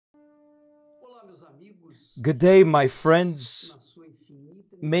Good day, my friends.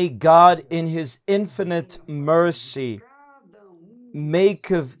 May God, in His infinite mercy, make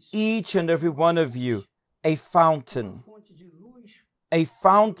of each and every one of you a fountain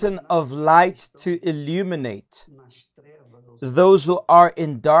of light to illuminate those who are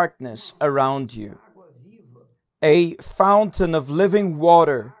in darkness around you, a fountain of living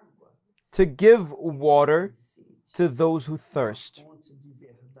water to give water to those who thirst,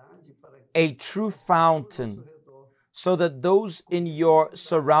 a true fountain so that those in your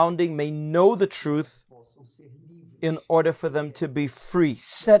surrounding may know the truth in order for them to be free,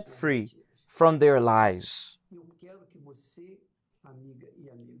 set free from their lies.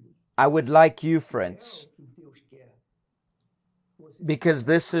 I would like you, friends, because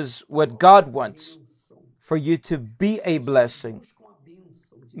this is what God wants, for you to be a blessing.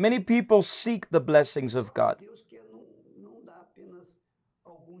 Many people seek the blessings of God,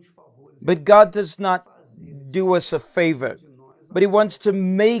 but God does not do us a favor, but He wants to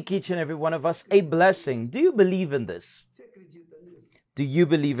make each and every one of us a blessing. Do you believe in this? Do you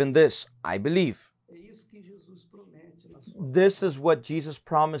believe in this? I believe. This is what Jesus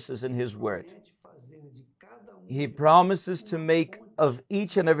promises in His Word. He promises to make of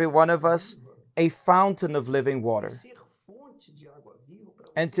each and every one of us a fountain of living water.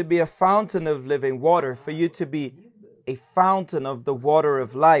 And to be a fountain of living water, for you to be a fountain of the water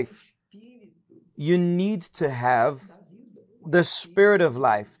of life, you need to have the Spirit of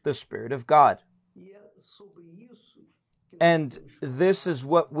life, the Spirit of God. And this is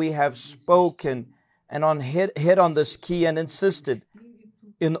what we have spoken and hit on this key and insisted,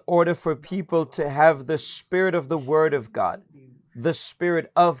 in order for people to have the Spirit of the Word of God, the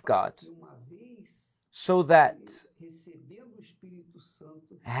Spirit of God, so that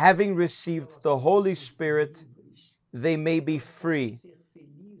having received the Holy Spirit, they may be free,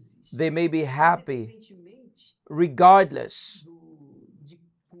 they may be happy, regardless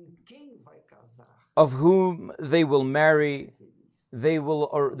of whom they will marry. They're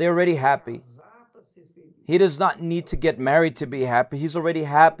already happy. He does not need to get married to be happy. He's already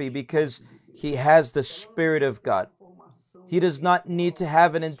happy because he has the Spirit of God. He does not need to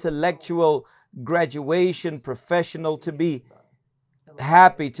have an intellectual graduation, professional, to be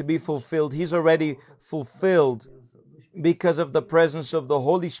happy, to be fulfilled. He's already fulfilled because of the presence of the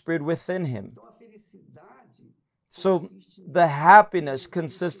Holy Spirit within him. So the happiness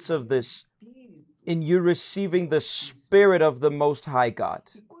consists of this, in you receiving the Spirit of the Most High God.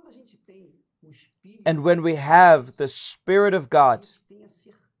 And when we have the Spirit of God,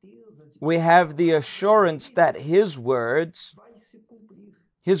 we have the assurance that His word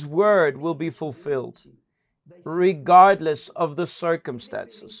will be fulfilled, regardless of the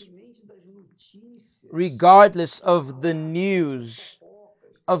circumstances, regardless of the news,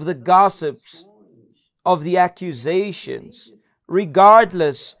 of the gossips, of the accusations,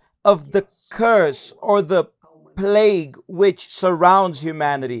 regardless of the curse or the plague which surrounds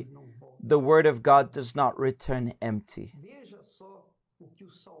humanity. The Word of God does not return empty.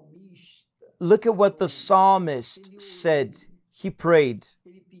 Look at what the psalmist said. He prayed.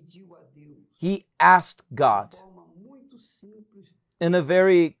 He asked God in a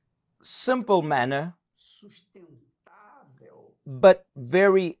very simple manner, but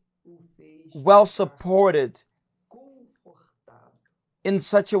very well supported, in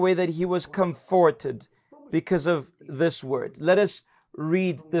such a way that he was comforted because of this word. Let us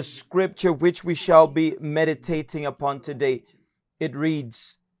read the scripture which we shall be meditating upon today. It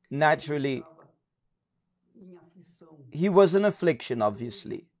reads, naturally, he was in affliction,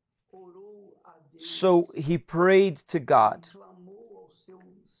 obviously. So he prayed to God.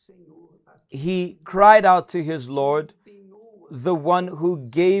 He cried out to his Lord, the one who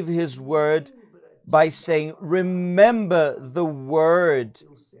gave his word, by saying, remember the word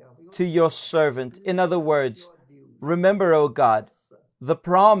to your servant. In other words, remember, O God, the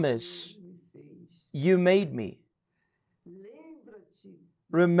promise you made me.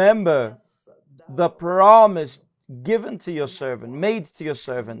 Remember the promise given to your servant, made to your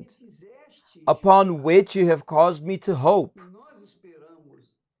servant, upon which you have caused me to hope.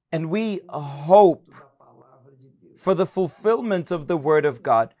 And we hope for the fulfillment of the Word of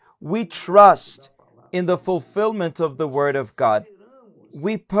God. We trust in the fulfillment of the Word of God.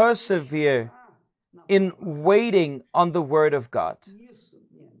 We persevere in waiting on the Word of God.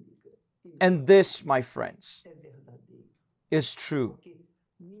 And this, my friends, is true.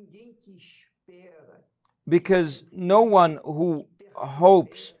 Because no one who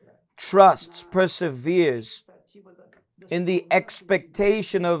hopes, trusts, perseveres in the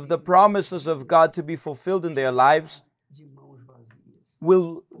expectation of the promises of God to be fulfilled in their lives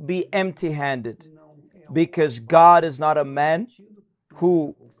will be empty-handed, because God is not a man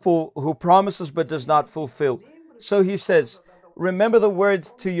who promises but does not fulfill. So he says, remember the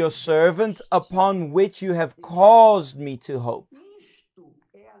words to your servant, upon which you have caused me to hope.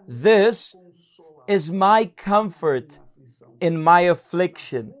 This is my comfort in my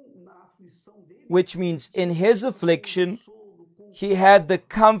affliction, which means in his affliction, he had the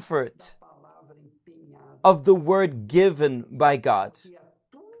comfort of the word given by God.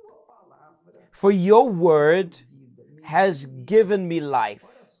 For your word has given me life.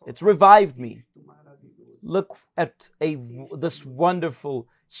 It's revived me. Look at this wonderful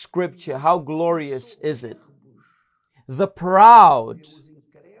scripture. How glorious is it? The proud,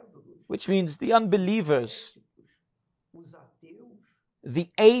 which means the unbelievers, the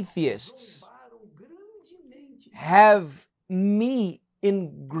atheists, have me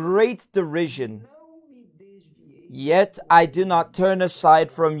in great derision. Yet I do not turn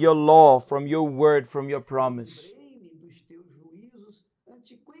aside from your law, from your word, from your promise.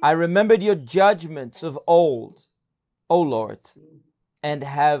 I remembered your judgments of old, O Lord, and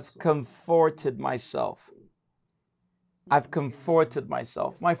have comforted myself. I've comforted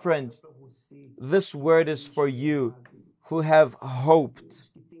myself. My friends, this word is for you who have hoped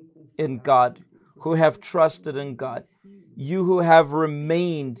in God, who have trusted in God, you who have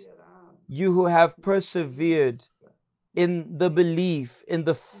remained, you who have persevered in the belief, in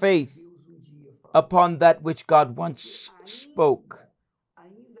the faith upon that which God once spoke.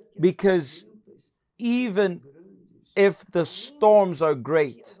 Because even if the storms are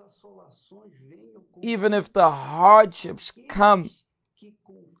great, even if the hardships come,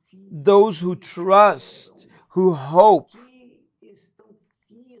 those who trust, who hope,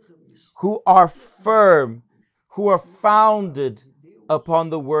 who are firm, who are founded upon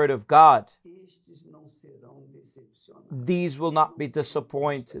the word of God, these will not be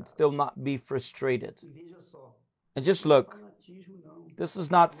disappointed. They'll not be frustrated. And just look, this is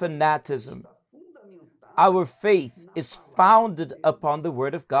not fanaticism. Our faith is founded upon the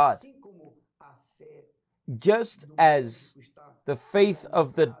word of God. Just as the faith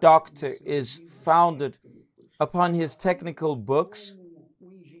of the doctor is founded upon his technical books,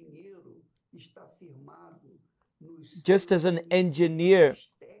 just as an engineer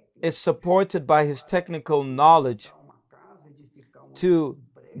is supported by his technical knowledge to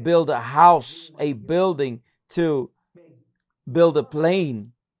build a house, a building, to build a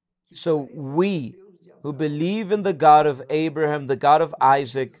plane, so we who believe in the God of Abraham, the God of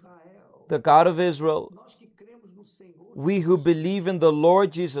Isaac, the God of Israel, we who believe in the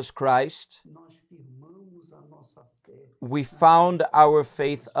Lord Jesus Christ, we found our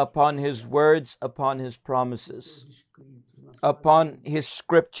faith upon his words, upon his promises, upon his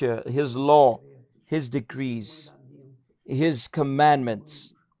scripture, his law, his decrees, his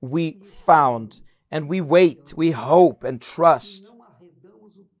commandments. We found, and we wait, we hope and trust,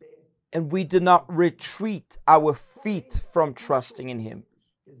 and we do not retreat our feet from trusting in him.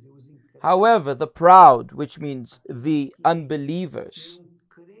 However, the proud, which means the unbelievers,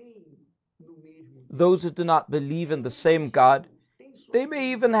 those who do not believe in the same God, they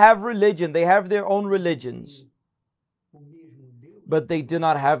may even have religion, they have their own religions, but they do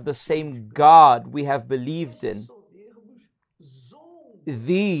not have the same God we have believed in.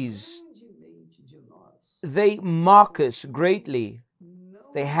 These, they mock us greatly.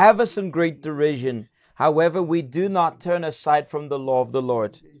 They have us in great derision. However, we do not turn aside from the law of the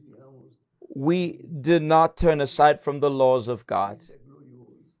Lord. We do not turn aside from the laws of God.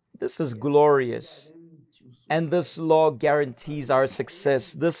 This is glorious. And this law guarantees our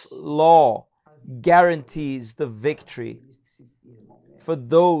success. This law guarantees the victory for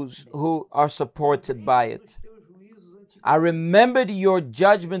those who are supported by it. I remembered your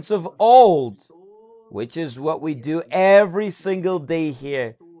judgments of old, which is what we do every single day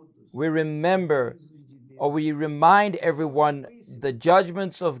here. We remember, or we remind everyone, the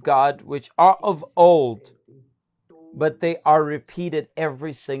judgments of God, which are of old, but they are repeated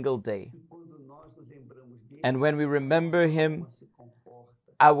every single day. And when we remember him,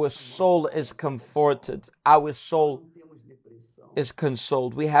 our soul is comforted. Our soul is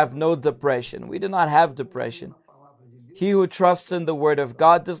consoled. We have no depression. We do not have depression. He who trusts in the word of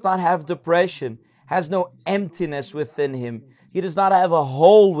God does not have depression, has no emptiness within him. He does not have a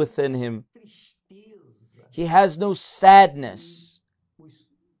hole within him. He has no sadness,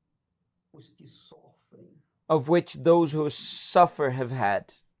 of which those who suffer have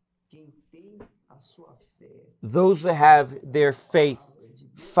had. Those who have their faith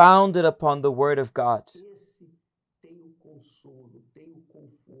founded upon the word of God,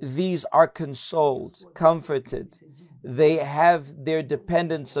 these are consoled, comforted. They have their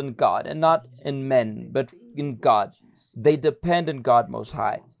dependence on God, and not in men, but in God. They depend on God Most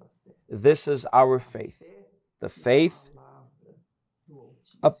High. This is our faith. The faith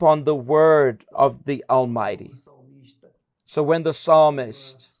upon the word of the Almighty. So when the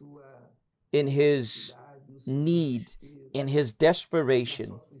psalmist, in his need, in his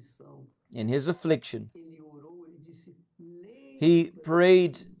desperation, in his affliction, he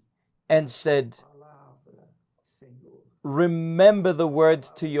prayed and said, remember the word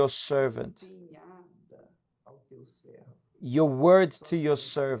to your servant. Your word to your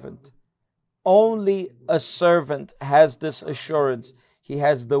servant. Only a servant has this assurance. He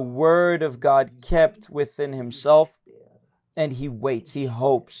has the word of God kept within himself, and he waits, he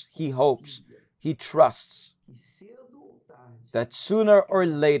hopes, he trusts that sooner or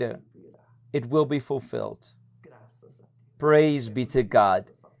later it will be fulfilled. Praise be to God.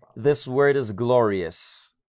 This word is glorious.